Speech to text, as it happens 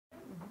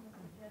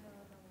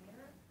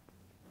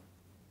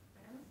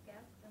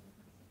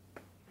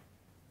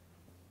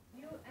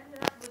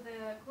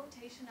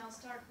quotation, I'll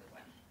start with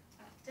one.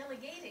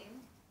 Delegating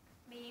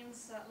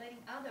means letting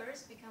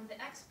others become the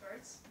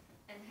experts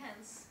and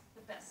hence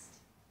the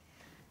best.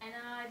 And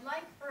I'd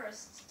like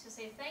first to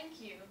say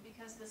thank you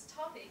because this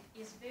topic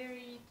is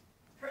very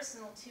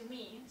personal to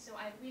me, so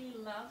I really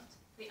loved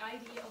the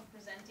idea of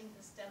presenting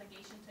this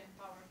delegation to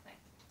empower thing.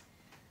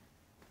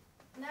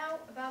 Now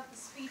about the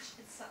speech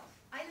itself.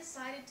 I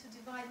decided to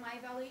divide my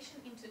evaluation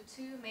into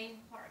two main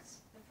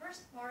parts. The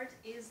first part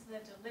is the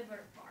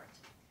deliver part,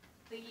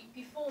 the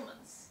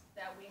performance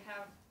that we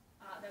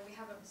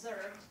have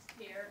observed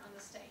here on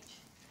the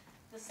stage.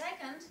 The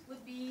second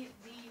would be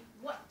the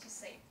what to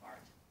say part,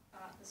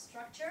 the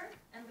structure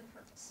and the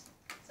purpose.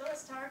 So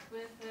let's start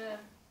with the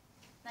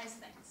nice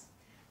things.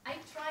 I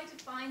tried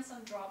to find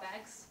some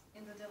drawbacks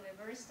in the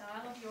delivery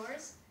style of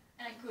yours,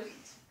 and I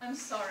couldn't. I'm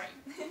sorry.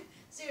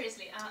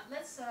 Seriously,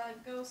 let's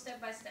go step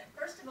by step.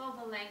 First of all,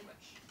 the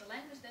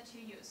language that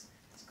you use.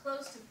 It's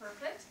close to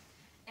perfect,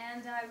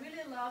 and I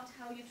really loved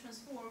how you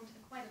transformed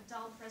quite a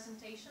dull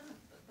presentation,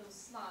 those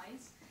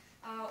slides,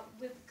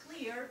 with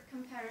clear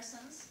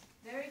comparisons,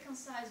 very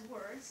concise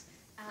words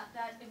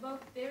that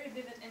evoke very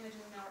vivid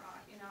images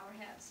in our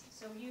heads.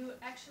 So you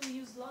actually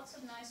use lots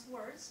of nice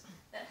words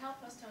that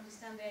help us to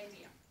understand the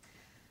idea.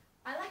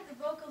 I like the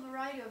vocal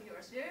variety of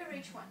yours, very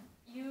rich one.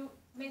 You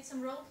made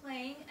some role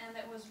playing, and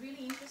that was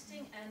really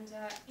interesting and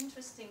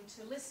interesting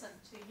to listen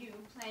to you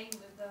playing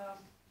with the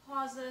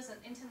pauses and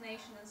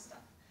intonation and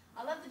stuff.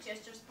 I love the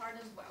gestures part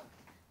as well.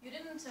 You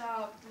didn't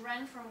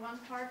run from one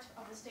part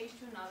of the stage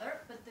to another,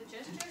 but the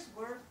gestures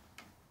were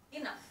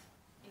enough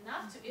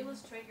to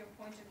illustrate your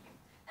point of view.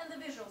 And the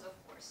visuals, of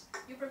course.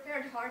 You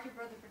prepared hard, you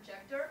brought the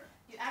projector,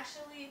 you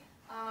actually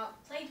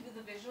played with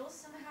the visuals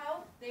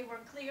somehow. They were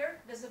clear,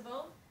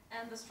 visible,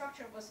 and the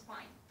structure was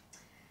fine.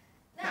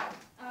 Now,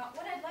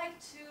 what I'd like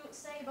to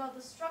say about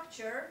the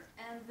structure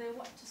and the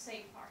what to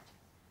say part.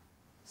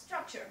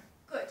 Structure,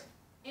 good.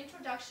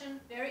 Introduction,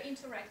 very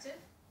interactive.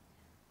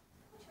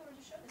 Would you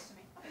already show this to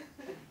me?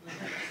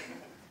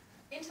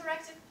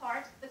 Interactive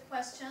part, the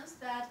questions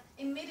that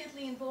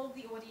immediately involved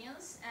the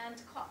audience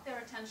and caught their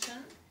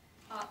attention.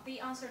 They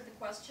answered the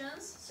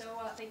questions, so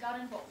they got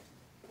involved.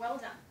 Well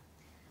done.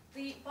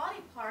 The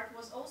body part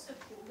was also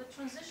cool. The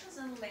transitions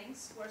and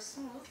links were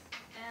smooth,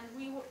 and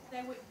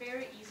they were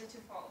very easy to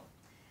follow.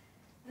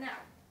 Now,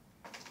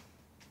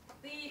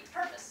 the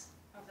purpose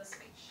of the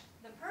speech.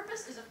 The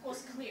purpose is, of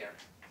course, clear.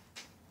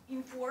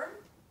 Inform,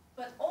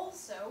 but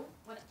also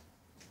what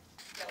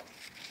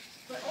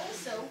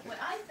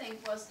I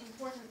think was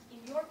important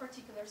in your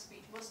particular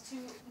speech was to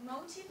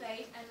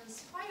motivate and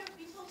inspire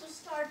people to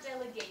start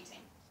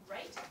delegating,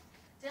 right?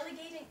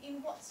 Delegating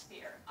in what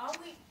sphere?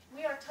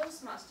 We are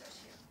Toastmasters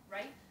here,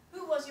 right?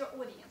 Who was your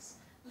audience?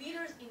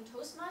 Leaders in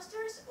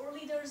Toastmasters or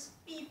leaders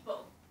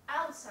people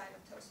outside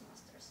of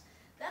Toastmasters?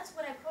 That's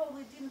what I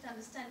probably didn't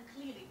understand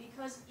clearly,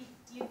 because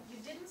you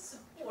didn't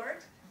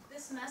support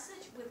this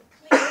message with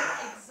clear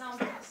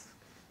examples.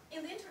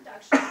 In the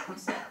introduction, you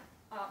said,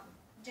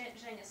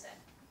 Zhenya said,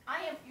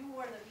 you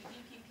were the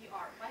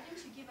VPPR. Why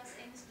didn't you give us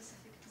any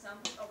specific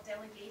example of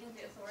delegating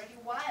the authority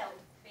while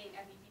being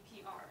a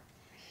VPPR?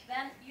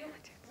 Then,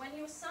 when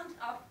you summed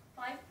up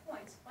 5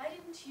 points, why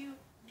didn't you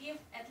give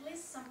at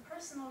least some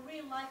personal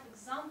real-life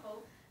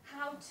example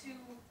how to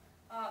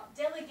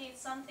delegate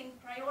something,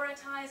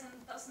 prioritize, and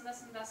thus and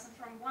thus and thus, and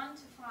from 1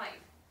 to 5?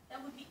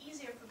 That would be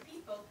easier for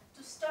people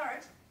to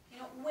start,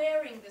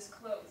 wearing this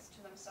clothes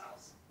to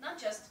themselves, not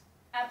just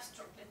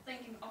abstractly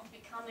thinking of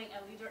becoming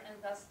a leader and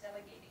thus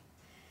delegating.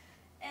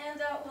 And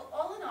well,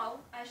 all in all,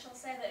 I shall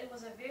say that it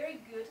was a very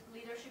good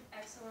Leadership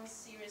Excellence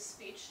Series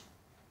speech.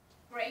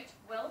 Great,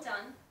 well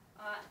done,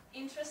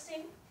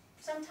 interesting,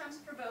 sometimes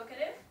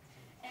provocative,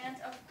 and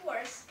of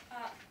course,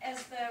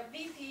 as the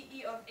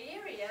VPE of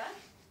area,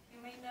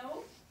 you may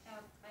know,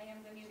 I am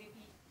the new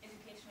VP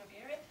Education of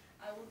area.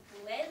 I will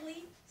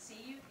gladly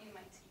see you in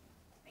my team.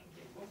 Thank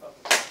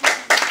you.